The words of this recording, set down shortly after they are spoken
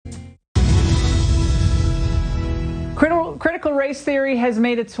Critical race theory has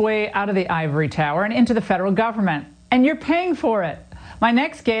made its way out of the ivory tower and into the federal government, and you're paying for it. My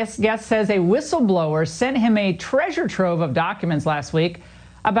next guest says a whistleblower sent him a treasure trove of documents last week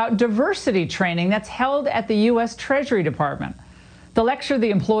about diversity training that's held at the U.S. Treasury Department. The lecture the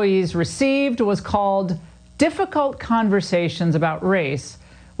employees received was called Difficult Conversations About Race,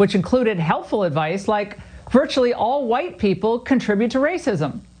 which included helpful advice like virtually all white people contribute to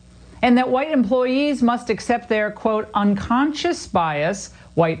racism, and that white employees must accept their, quote, unconscious bias,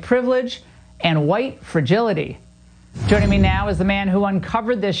 white privilege, and white fragility. Joining me now is the man who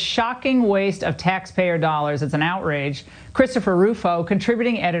uncovered this shocking waste of taxpayer dollars. It's an outrage. Christopher Rufo,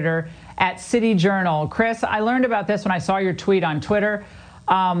 contributing editor at City Journal. Chris, I learned about this when I saw your tweet on Twitter.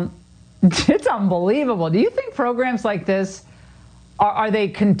 It's unbelievable. Do you think programs like this, are they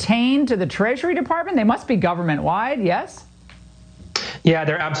contained to the Treasury Department? They must be government-wide, yes? Yeah,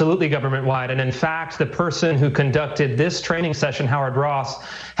 they're absolutely government-wide. And in fact, the person who conducted this training session, Howard Ross,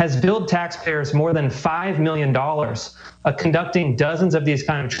 has billed taxpayers more than $5 million conducting dozens of these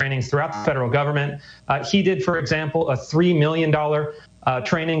kind of trainings throughout the federal government. He did, for example, a $3 million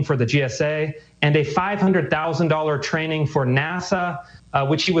training for the GSA and a $500,000 training for NASA,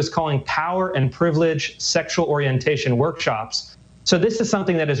 which he was calling Power and Privilege Sexual Orientation Workshops. So this is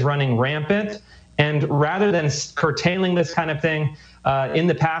something that is running rampant. And rather than curtailing this kind of thing, in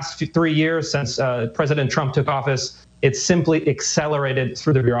the past 3 years since President Trump took office, it's simply accelerated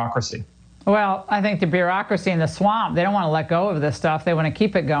through the bureaucracy. Well, I think the bureaucracy in the swamp, they don't want to let go of this stuff. They want to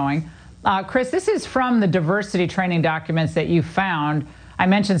keep it going. Chris, this is from the diversity training documents that you found. I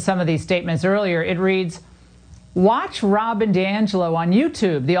mentioned some of these statements earlier. It reads, watch Robin Diangelo on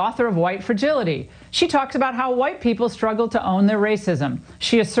YouTube, the author of White Fragility. She talks about how white people struggle to own their racism.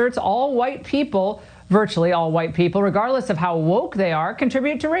 She asserts all white people, virtually all white people, regardless of how woke they are,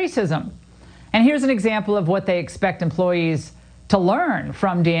 contribute to racism. And here's an example of what they expect employees to learn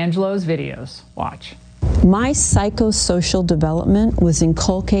from Diangelo's videos. Watch. My psychosocial development was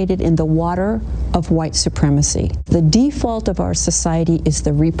inculcated in the water of white supremacy. The default of our society is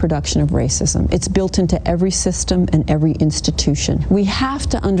the reproduction of racism. It's built into every system and every institution. We have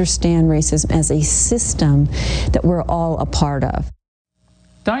to understand racism as a system that we're all a part of.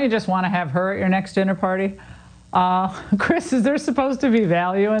 Don't you just want to have her at your next dinner party? Chris, is there supposed to be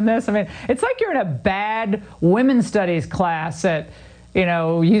value in this? I mean, it's like you're in a bad women's studies class at,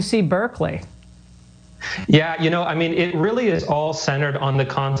 UC Berkeley. Yeah, I mean, it really is all centered on the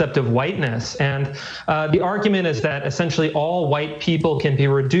concept of whiteness. And the argument is that essentially all white people can be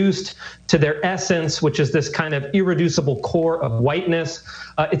reduced to their essence, which is this kind of irreducible core of whiteness.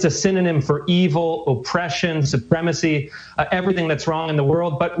 It's a synonym for evil, oppression, supremacy, everything that's wrong in the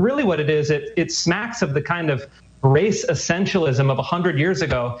world. But really what it is, it smacks of the kind of race essentialism of 100 years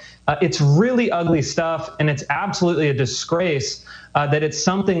ago. It's really ugly stuff, and it's absolutely a disgrace that it's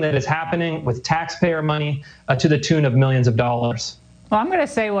something that is happening with taxpayer money to the tune of millions of dollars. Well, I'm going to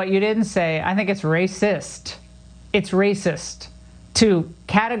say what you didn't say. I think it's racist. It's racist to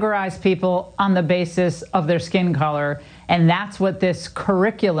categorize people on the basis of their skin color, and that's what this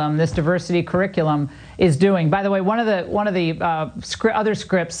curriculum, this diversity curriculum, is doing. By the way, one of the other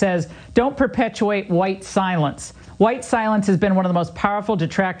scripts says, don't perpetuate white silence. White silence has been one of the most powerful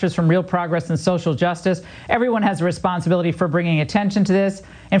detractors from real progress in social justice. Everyone has a responsibility for bringing attention to this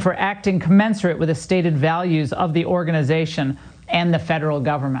and for acting commensurate with the stated values of the organization and the federal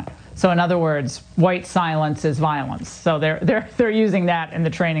government. So in other words, white silence is violence. So they're using that in the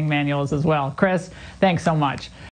training manuals as well. Chris, thanks so much.